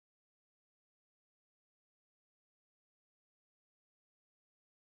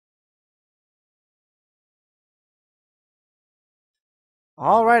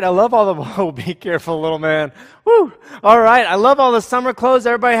All right, I love all the, oh, be careful, little man. Woo! All right, I love all the summer clothes.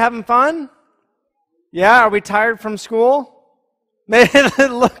 Everybody having fun? Yeah, are we tired from school? Man,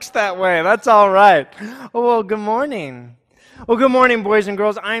 it looks that way. That's all right. Oh, well, good morning. Well, good morning, boys and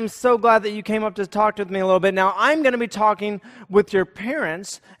girls. I'm so glad that you came up to talk with me a little bit. Now, I'm going to be talking with your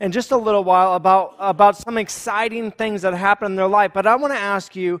parents in just a little while about some exciting things that happen in their life. But I want to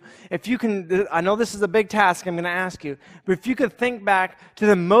ask you, if you can, I know this is a big task I'm going to ask you, but if you could think back to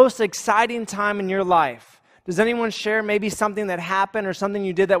the most exciting time in your life. Does anyone share maybe something that happened or something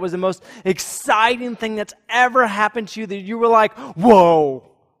you did that was the most exciting thing that's ever happened to you that you were like, whoa?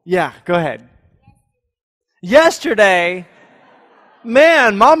 Yeah, go ahead. Yesterday?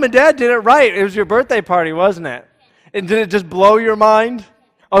 Man, Mom and Dad did it right. It was your birthday party, wasn't it? And did it just blow your mind?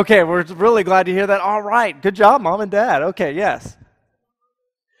 Okay, we're really glad to hear that. All right, good job, Mom and Dad. Okay, yes.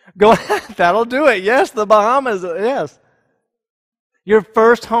 Go ahead, that'll do it. Yes, the Bahamas, yes. Your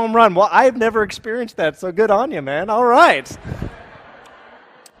first home run. Well, I've never experienced that, so good on you, man. All right.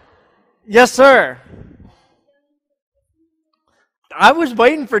 Yes, sir. I was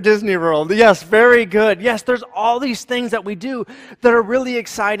waiting for Disney World. Yes, very good. Yes, there's all these things that we do that are really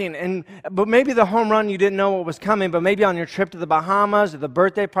exciting. But maybe the home run, you didn't know what was coming, but maybe on your trip to the Bahamas or the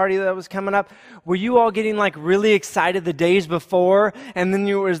birthday party that was coming up, were you all getting like really excited the days before, and then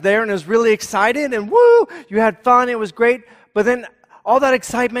you was there and it was really excited, and woo, you had fun, it was great, but then all that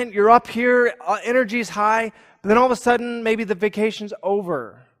excitement, you're up here, energy's high, but then all of a sudden, maybe the vacation's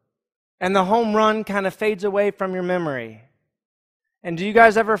over, and the home run kind of fades away from your memory. And do you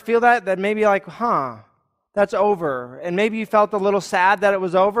guys ever feel that? That maybe like, that's over. And maybe you felt a little sad that it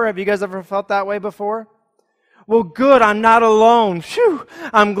was over. Have you guys ever felt that way before? Well, good, I'm not alone. Phew,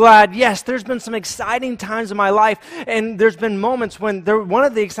 I'm glad. Yes, there's been some exciting times in my life. And there's been moments when, one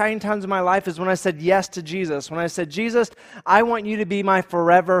of the exciting times in my life is when I said yes to Jesus. When I said, Jesus, I want you to be my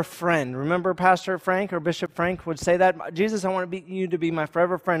forever friend. Remember Pastor Frank or Bishop Frank would say that? Jesus, I want you to be my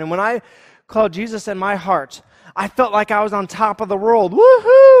forever friend. And when I called Jesus in my heart, I felt like I was on top of the world.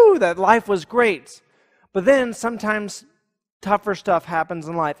 Woohoo! That life was great. But then sometimes tougher stuff happens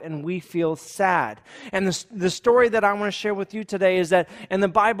in life and we feel sad. And the story that I want to share with you today is that in the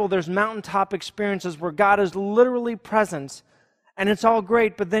Bible there's mountaintop experiences where God is literally present and it's all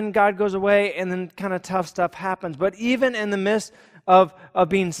great, but then God goes away and then kind of tough stuff happens. But even in the midst of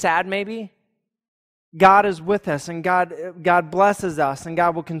being sad maybe, God is with us, and God blesses us, and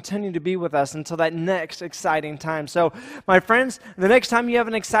God will continue to be with us until that next exciting time. So, my friends, the next time you have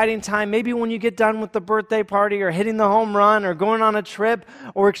an exciting time, maybe when you get done with the birthday party or hitting the home run or going on a trip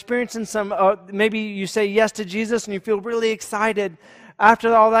or experiencing some, maybe you say yes to Jesus and you feel really excited.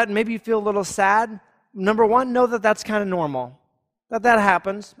 After all that, maybe you feel a little sad. Number one, know that that's kind of normal. That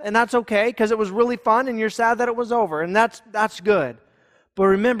happens, and that's okay because it was really fun and you're sad that it was over, and that's good. But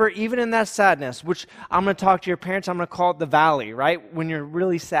remember, even in that sadness, which I'm going to talk to your parents, I'm going to call it the valley, right? When you're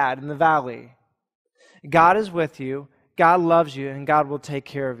really sad in the valley. God is with you, God loves you, and God will take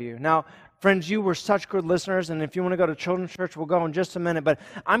care of you. Now, friends, you were such good listeners, and if you want to go to children's church, we'll go in just a minute, but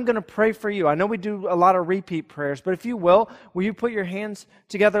I'm going to pray for you. I know we do a lot of repeat prayers, but if you will you put your hands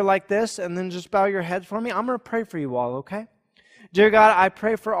together like this, and then just bow your heads for me? I'm going to pray for you all, okay? Dear God, I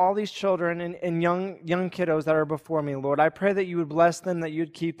pray for all these children and young kiddos that are before me, Lord. I pray that you would bless them, that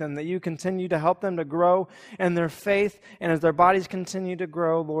you'd keep them, that you continue to help them to grow in their faith. And as their bodies continue to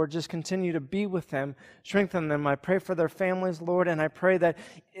grow, Lord, just continue to be with them, strengthen them. I pray for their families, Lord, and I pray that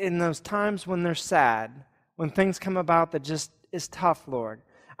in those times when they're sad, when things come about that just is tough, Lord,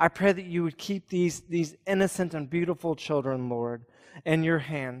 I pray that you would keep these innocent and beautiful children, Lord, in your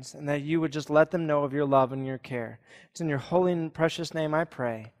hands, and that you would just let them know of your love and your care. It's in your holy and precious name I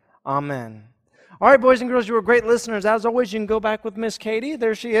pray. Amen. All right, boys and girls, you were great listeners. As always, you can go back with Miss Katie.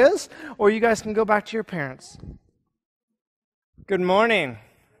 There she is. Or you guys can go back to your parents. Good morning.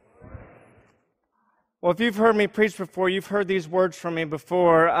 Well, if you've heard me preach before, you've heard these words from me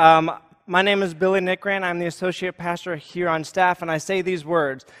before. My name is Billy Nickran. I'm the associate pastor here on staff, and I say these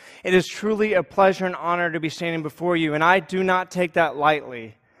words. It is truly a pleasure and honor to be standing before you, and I do not take that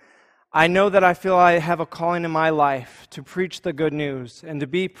lightly. I know that I feel I have a calling in my life to preach the good news and to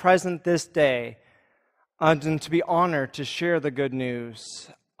be present this day and to be honored to share the good news.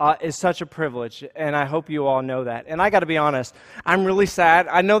 Is such a privilege, and I hope you all know that. And I got to be honest, I'm really sad.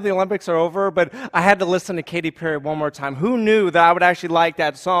 I know the Olympics are over, but I had to listen to Katy Perry one more time. Who knew that I would actually like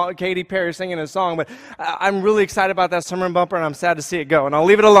that song, Katy Perry singing a song? But I'm really excited about that summer bumper, and I'm sad to see it go. And I'll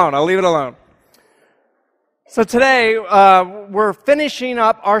leave it alone. So today, we're finishing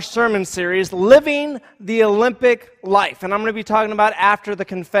up our sermon series, Living the Olympic Life. And I'm going to be talking about after the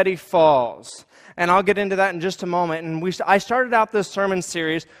confetti falls. And I'll get into that in just a moment. And I started out this sermon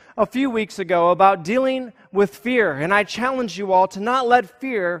series a few weeks ago about dealing with fear. And I challenge you all to not let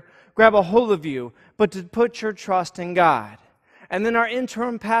fear grab a hold of you, but to put your trust in God. And then our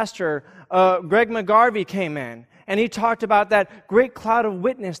interim pastor, Greg McGarvey, came in. And he talked about that great cloud of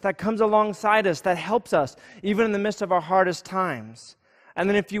witness that comes alongside us, that helps us, even in the midst of our hardest times. And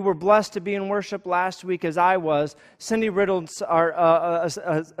then if you were blessed to be in worship last week, as I was, Cindy Riddle, our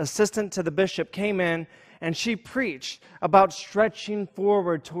assistant to the bishop, came in, and she preached about stretching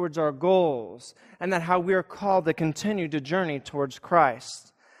forward towards our goals, and that how we are called to continue to journey towards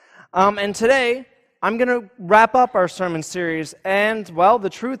Christ. And today, I'm going to wrap up our sermon series, and, well, the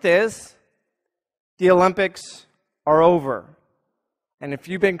truth is, the Olympics are over. And if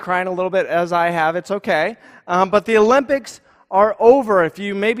you've been crying a little bit, as I have, it's okay. But the Olympics are over. If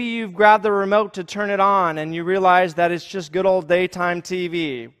maybe you've grabbed the remote to turn it on and you realize that it's just good old daytime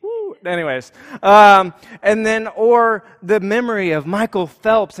TV. Woo. Anyways, and then, or the memory of Michael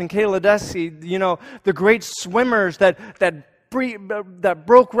Phelps and Kayla Ledecky, the great swimmers that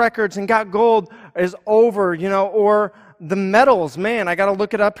broke records and got gold is over, or the medals. Man, I got to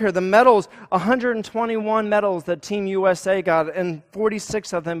look it up here. The medals, 121 medals that Team USA got, and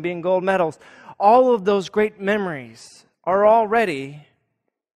 46 of them being gold medals. All of those great memories are already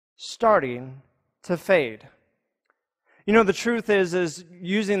starting to fade. The truth is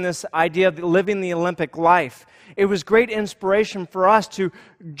using this idea of living the Olympic life, it was great inspiration for us to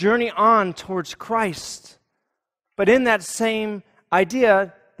journey on towards Christ. But in that same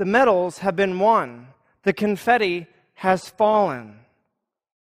idea, the medals have been won. The confetti has fallen.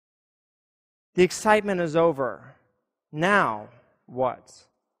 The excitement is over. Now what?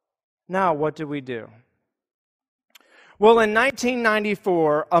 Now what do we do? Well, in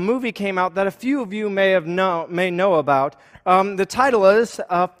 1994, a movie came out that a few of you may know about. The title is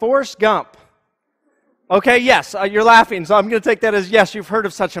Forrest Gump. Okay, yes, you're laughing, so I'm going to take that as yes, you've heard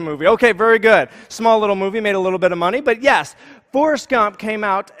of such a movie. Okay, very good. Small little movie, made a little bit of money, but yes, Forrest Gump came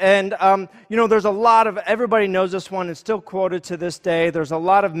out, and there's a lot of, everybody knows this one, it's still quoted to this day. There's a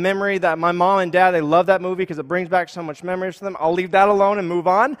lot of memory that my mom and dad, they love that movie because it brings back so much memories for them. I'll leave that alone and move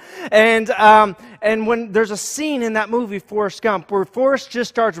on. And when there's a scene in that movie, Forrest Gump, where Forrest just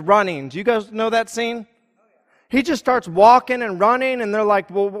starts running. Do you guys know that scene? He just starts walking and running, and they're like,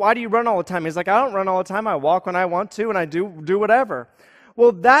 well, why do you run all the time? He's like, I don't run all the time. I walk when I want to, and I do whatever.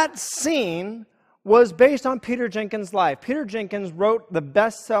 Well, that scene was based on Peter Jenkins' life. Peter Jenkins wrote the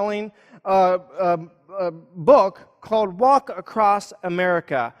best-selling book called Walk Across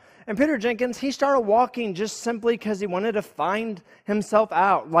America. And Peter Jenkins, he started walking just simply because he wanted to find himself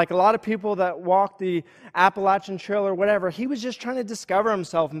out. Like a lot of people that walk the Appalachian Trail or whatever, he was just trying to discover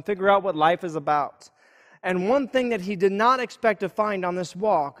himself and figure out what life is about. And one thing that he did not expect to find on this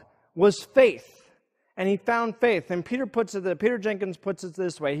walk was faith. And he found faith. And Peter Jenkins puts it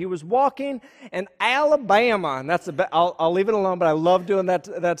this way. He was walking in Alabama. And I'll leave it alone, but I love doing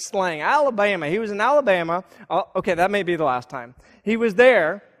that slang. Alabama. He was in Alabama. Okay, that may be the last time. He was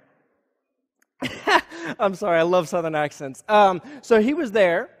there. I'm sorry, I love Southern accents. So he was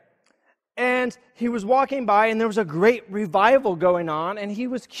there. And he was walking by, and there was a great revival going on. And he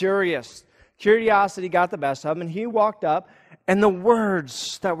was curious. Curiosity got the best of him, and he walked up, and the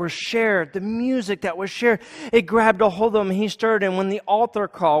words that were shared, the music that was shared, it grabbed a hold of him. He stirred, and when the altar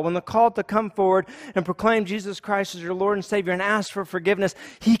call, when the call to come forward and proclaim Jesus Christ as your Lord and Savior and ask for forgiveness,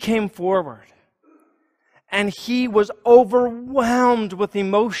 he came forward. And he was overwhelmed with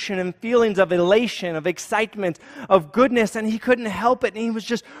emotion and feelings of elation, of excitement, of goodness, and he couldn't help it. And he was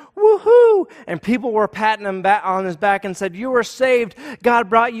just, woohoo! And people were patting him on his back and said, you are saved. God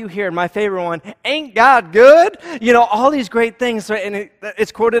brought you here. And my favorite one, ain't God good? All these great things. And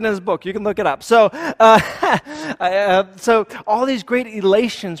it's quoted in his book. You can look it up. So all these great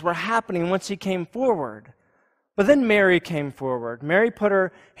elations were happening once he came forward. But then Mary came forward. Mary put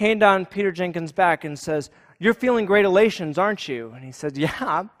her hand on Peter Jenkins' back and says, you're feeling great elations, aren't you? And he said,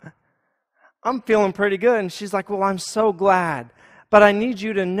 yeah, I'm feeling pretty good. And she's like, well, I'm so glad. But I need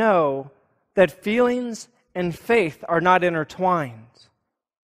you to know that feelings and faith are not intertwined.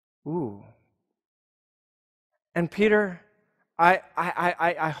 Ooh. And Peter,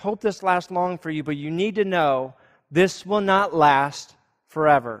 I hope this lasts long for you, but you need to know this will not last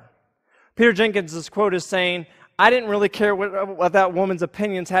forever. Peter Jenkins' quote is saying, I didn't really care what that woman's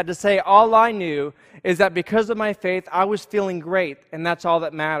opinions had to say. All I knew is that because of my faith, I was feeling great, and that's all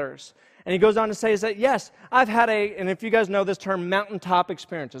that matters. And he goes on to say is that, yes, I've had and if you guys know this term, mountaintop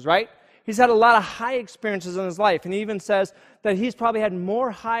experiences, right? He's had a lot of high experiences in his life, and he even says that he's probably had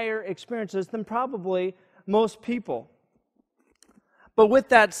more higher experiences than probably most people. But with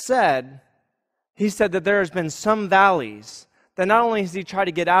that said, he said that there has been some valleys that not only has he tried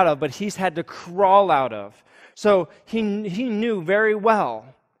to get out of, but he's had to crawl out of. So he knew very well.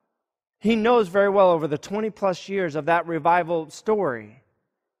 He knows very well over the 20 plus years of that revival story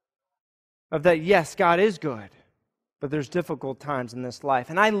of that, yes, God is good, but there's difficult times in this life.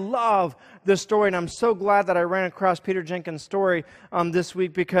 And I love this story, and I'm so glad that I ran across Peter Jenkins' story this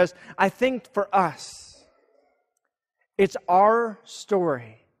week, because I think for us, it's our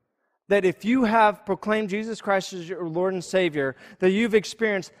story that if you have proclaimed Jesus Christ as your Lord and Savior, that you've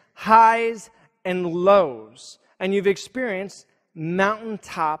experienced highs and lows, and you've experienced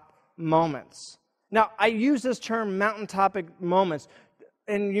mountaintop moments. Now, I use this term mountaintop moments,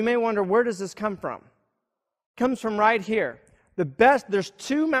 and you may wonder, where does this come from? It comes from right here. There's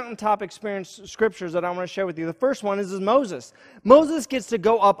two mountaintop experience scriptures that I want to share with you. The first one is Moses. Moses gets to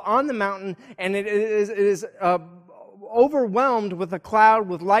go up on the mountain, and it is overwhelmed with a cloud,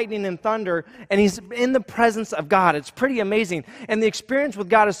 with lightning and thunder, and he's in the presence of God. It's pretty amazing. And the experience with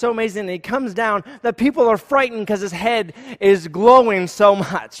God is so amazing, and he comes down that people are frightened because his head is glowing so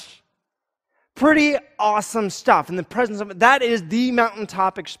much. Pretty awesome stuff in the presence of it. That is the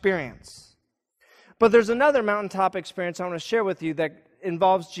mountaintop experience. But there's another mountaintop experience I want to share with you that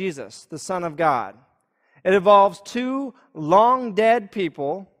involves Jesus, the Son of God. It involves two long dead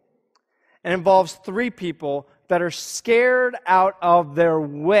people, and involves three people that are scared out of their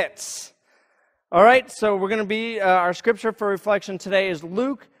wits. All right, so we're going to be, our scripture for reflection today is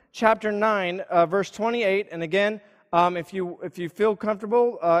Luke chapter 9, verse 28. And again, if you feel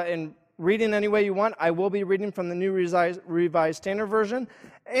comfortable in reading any way you want, I will be reading from the New Revised Standard Version.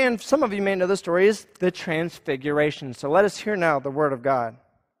 And some of you may know the story is the Transfiguration. So let us hear now the Word of God.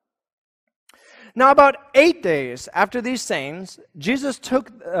 Now about 8 days after these sayings, Jesus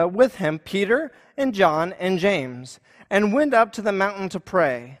took with him Peter and John and James, and went up to the mountain to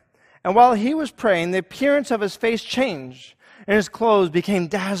pray. And while he was praying, the appearance of his face changed, and his clothes became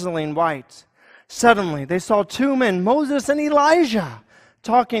dazzling white. Suddenly they saw two men, Moses and Elijah,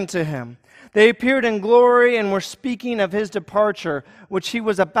 talking to him. They appeared in glory and were speaking of his departure, which he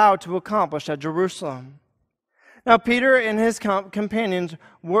was about to accomplish at Jerusalem. Now Peter and his companions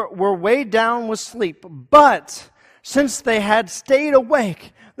were weighed down with sleep, but since they had stayed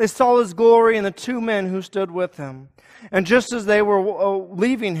awake, they saw his glory and the two men who stood with him. And just as they were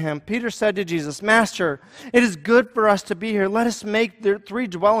leaving him, Peter said to Jesus, "Master, it is good for us to be here. Let us make there 3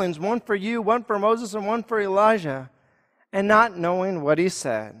 dwellings, one for you, one for Moses, and one for Elijah." And not knowing what he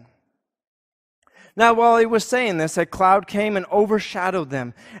said. Now while he was saying this, a cloud came and overshadowed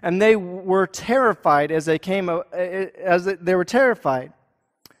them, and they were terrified as they were terrified.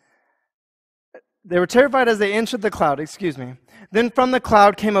 They were terrified as they entered the cloud, Then from the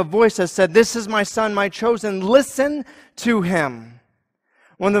cloud came a voice that said, "This is my son, my chosen. Listen to him."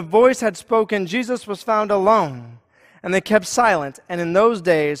 When the voice had spoken, Jesus was found alone, and they kept silent, and in those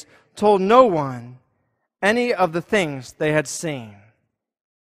days told no one any of the things they had seen.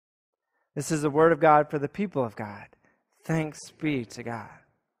 This is the word of God for the people of God. Thanks be to God.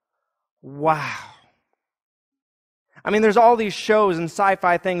 Wow. I mean, there's all these shows and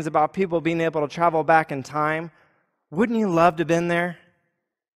sci-fi things about people being able to travel back in time. Wouldn't you love to have been there?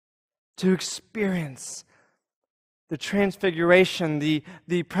 To experience the transfiguration,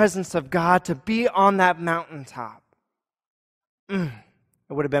 the presence of God, to be on that mountaintop. It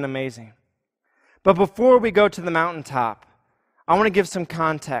would have been amazing. But before we go to the mountaintop, I want to give some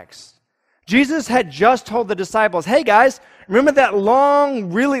context. Jesus had just told the disciples, "Hey guys, remember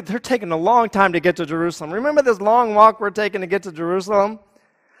that they're taking a long time to get to Jerusalem. Remember this long walk we're taking to get to Jerusalem?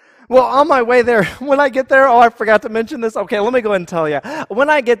 Well, on my way there, when I get there, I forgot to mention this. Okay, let me go ahead and tell you. When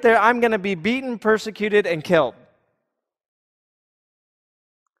I get there, I'm going to be beaten, persecuted, and killed."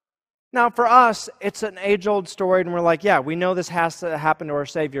 Now, for us, it's an age-old story, and we're like, yeah, we know this has to happen to our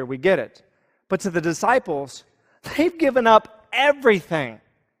Savior. We get it. But to the disciples, they've given up everything.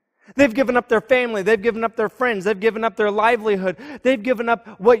 They've given up their family. They've given up their friends. They've given up their livelihood. They've given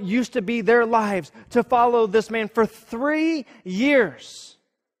up what used to be their lives to follow this man for 3 years.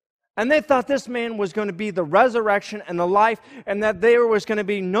 And they thought this man was going to be the resurrection and the life, and that there was going to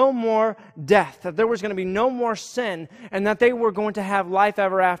be no more death, that there was going to be no more sin, and that they were going to have life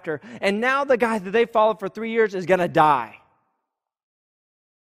ever after. And now the guy that they followed for 3 years is going to die.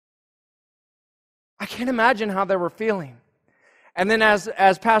 I can't imagine how they were feeling. And then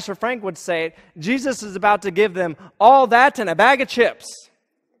as Pastor Frank would say it, Jesus is about to give them all that and a bag of chips.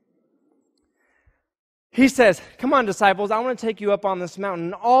 He says, come on, disciples, I want to take you up on this mountain.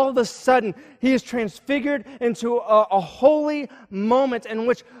 And all of a sudden, he is transfigured into a holy moment in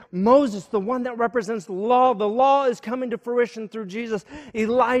which Moses, the one that represents the law is coming to fruition through Jesus.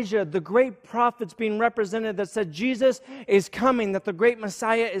 Elijah, the great prophets being represented that said Jesus is coming, that the great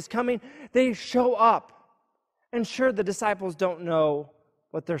Messiah is coming. They show up. And sure, the disciples don't know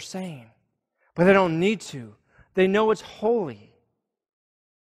what they're saying, but they don't need to. They know it's holy.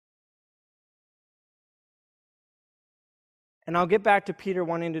 And I'll get back to Peter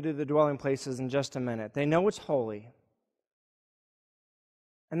wanting to do the dwelling places in just a minute. They know it's holy.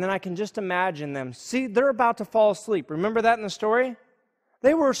 And then I can just imagine them. See, they're about to fall asleep. Remember that in the story?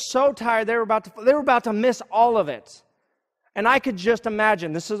 They were so tired, they were about to miss all of it. And I could just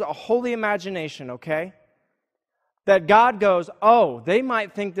imagine, this is a holy imagination, okay? That God goes, oh, they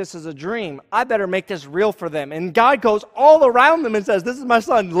might think this is a dream. I better make this real for them. And God goes all around them and says, this is my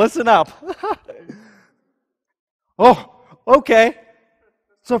son, listen up. Oh, okay.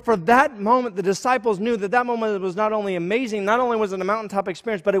 So for that moment, the disciples knew that that moment was not only amazing, not only was it a mountaintop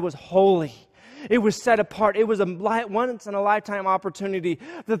experience, but it was holy. It was set apart. It was a once-in-a-lifetime opportunity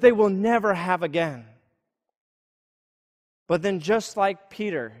that they will never have again. But then just like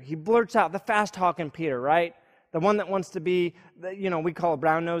Peter, he blurts out, the fast-talking Peter, right? The one that wants to be, we call it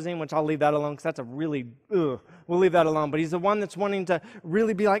brown-nosing, which I'll leave that alone because that's a really, we'll leave that alone. But he's the one that's wanting to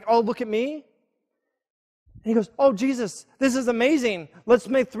really be like, oh, look at me. And he goes, oh, Jesus, this is amazing. Let's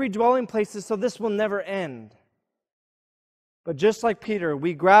make 3 dwelling places so this will never end. But just like Peter,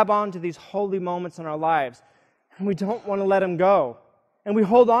 we grab on to these holy moments in our lives, and we don't want to let them go. And we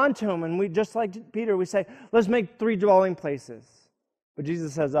hold on to them, and we, just like Peter, we say, let's make 3 dwelling places. But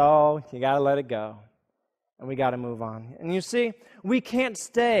Jesus says, oh, you got to let it go, and we got to move on. And you see, we can't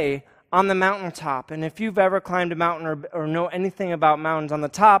stay on the mountaintop. And if you've ever climbed a mountain or know anything about mountains, on the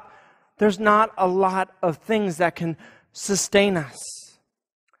top, there's not a lot of things that can sustain us.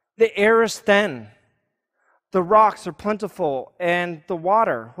 The air is thin. The rocks are plentiful. And the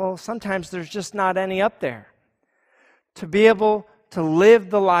water, well, sometimes there's just not any up there. To be able to live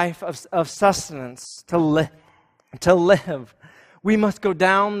the life of sustenance, to live, we must go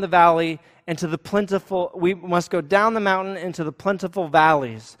down the valley into the plentiful, we must go down the mountain into the plentiful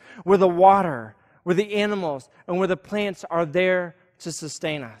valleys where the water, where the animals, and where the plants are there to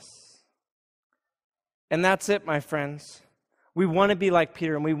sustain us. And that's it, my friends. We want to be like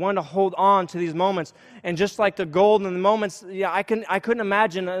Peter, and we want to hold on to these moments. And just like the gold and the moments, I couldn't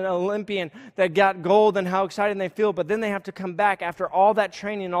imagine an Olympian that got gold and how excited they feel, but then they have to come back after all that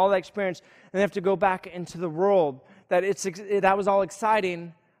training and all that experience, and they have to go back into the world. That was all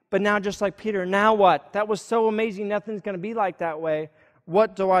exciting, but now just like Peter, now what? That was so amazing, nothing's going to be like that way.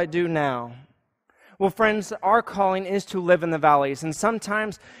 What do I do now? Well, friends, our calling is to live in the valleys, and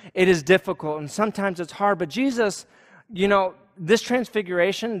sometimes it is difficult, and sometimes it's hard, but Jesus, this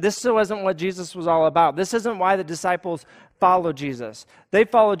transfiguration, this wasn't what Jesus was all about. This isn't why the disciples followed Jesus. They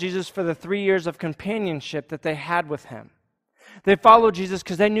followed Jesus for the 3 years of companionship that they had with him. They followed Jesus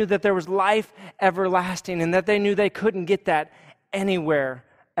because they knew that there was life everlasting, and that they knew they couldn't get that anywhere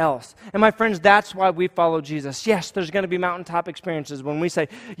else. And my friends, that's why we follow Jesus. Yes, there's going to be mountaintop experiences when we say,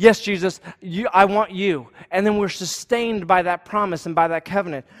 yes, Jesus, I want you. And then we're sustained by that promise and by that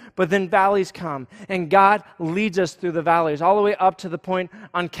covenant. But then valleys come, and God leads us through the valleys, all the way up to the point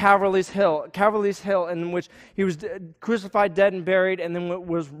on Calvary's Hill, in which he was crucified, dead, and buried, and then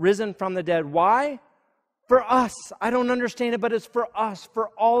was risen from the dead. Why? For us. I don't understand it, but it's for us, for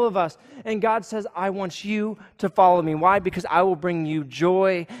all of us. And God says, I want you to follow me. Why? Because I will bring you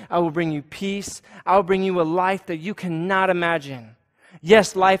joy. I will bring you peace. I will bring you a life that you cannot imagine.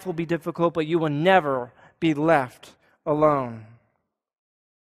 Yes, life will be difficult, but you will never be left alone.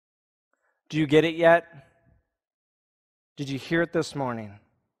 Do you get it yet? Did you hear it this morning?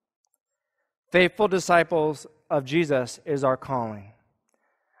 Faithful disciples of Jesus is our calling.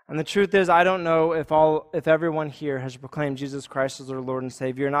 And the truth is, I don't know if everyone here has proclaimed Jesus Christ as their Lord and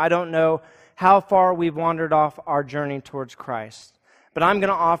Savior, and I don't know how far we've wandered off our journey towards Christ. But I'm going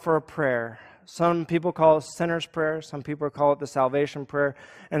to offer a prayer. Some people call it sinner's prayer, some people call it the salvation prayer,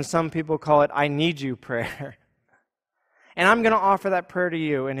 and some people call it I need you prayer. And I'm going to offer that prayer to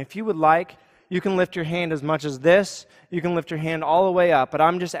you, and if you would like, you can lift your hand as much as this. You can lift your hand all the way up. But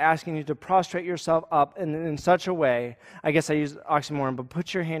I'm just asking you to prostrate yourself up in such a way. I guess I use oxymoron, but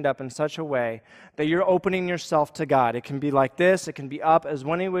put your hand up in such a way that you're opening yourself to God. It can be like this. It can be up as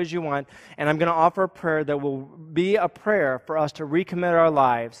many ways as you want. And I'm going to offer a prayer that will be a prayer for us to recommit our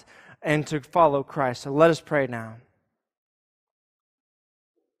lives and to follow Christ. So let us pray now.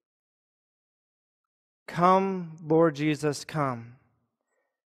 Come, Lord Jesus, come.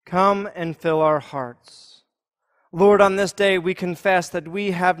 Come and fill our hearts. Lord, on this day we confess that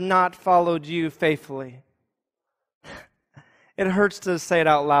we have not followed you faithfully. It hurts to say it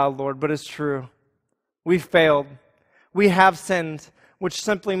out loud, Lord, but it's true. We failed. We have sinned, which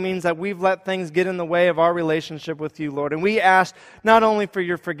simply means that we've let things get in the way of our relationship with you, Lord. And we ask not only for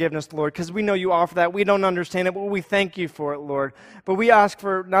your forgiveness, Lord, because we know you offer that. We don't understand it, but we thank you for it, Lord. But we ask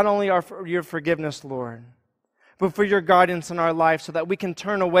for not only your forgiveness, Lord, but for your guidance in our life so that we can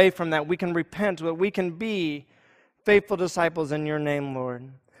turn away from that. We can repent, so that we can be faithful disciples in your name,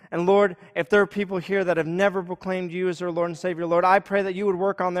 Lord. And Lord, if there are people here that have never proclaimed you as their Lord and Savior, Lord, I pray that you would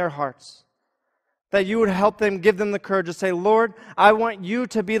work on their hearts. That you would help them, give them the courage to say, Lord, I want you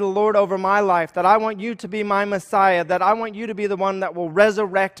to be the Lord over my life. That I want you to be my Messiah. That I want you to be the one that will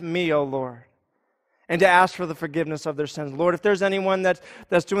resurrect me, O Lord. And to ask for the forgiveness of their sins. Lord, if there's anyone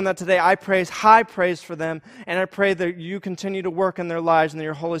that's doing that today, I praise, high praise for them. And I pray that you continue to work in their lives and that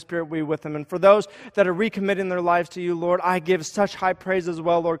your Holy Spirit will be with them. And for those that are recommitting their lives to you, Lord, I give such high praise as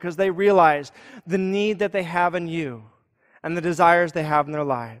well, Lord, because they realize the need that they have in you and the desires they have in their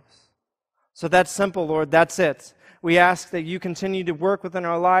lives. So that's simple, Lord. That's it. We ask that you continue to work within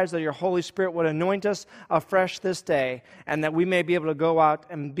our lives, that your Holy Spirit would anoint us afresh this day, and that we may be able to go out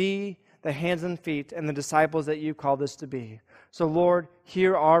and be the hands and feet and the disciples that you've called us to be. So, Lord,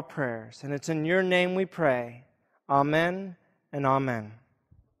 hear our prayers, and it's in your name we pray. Amen and amen.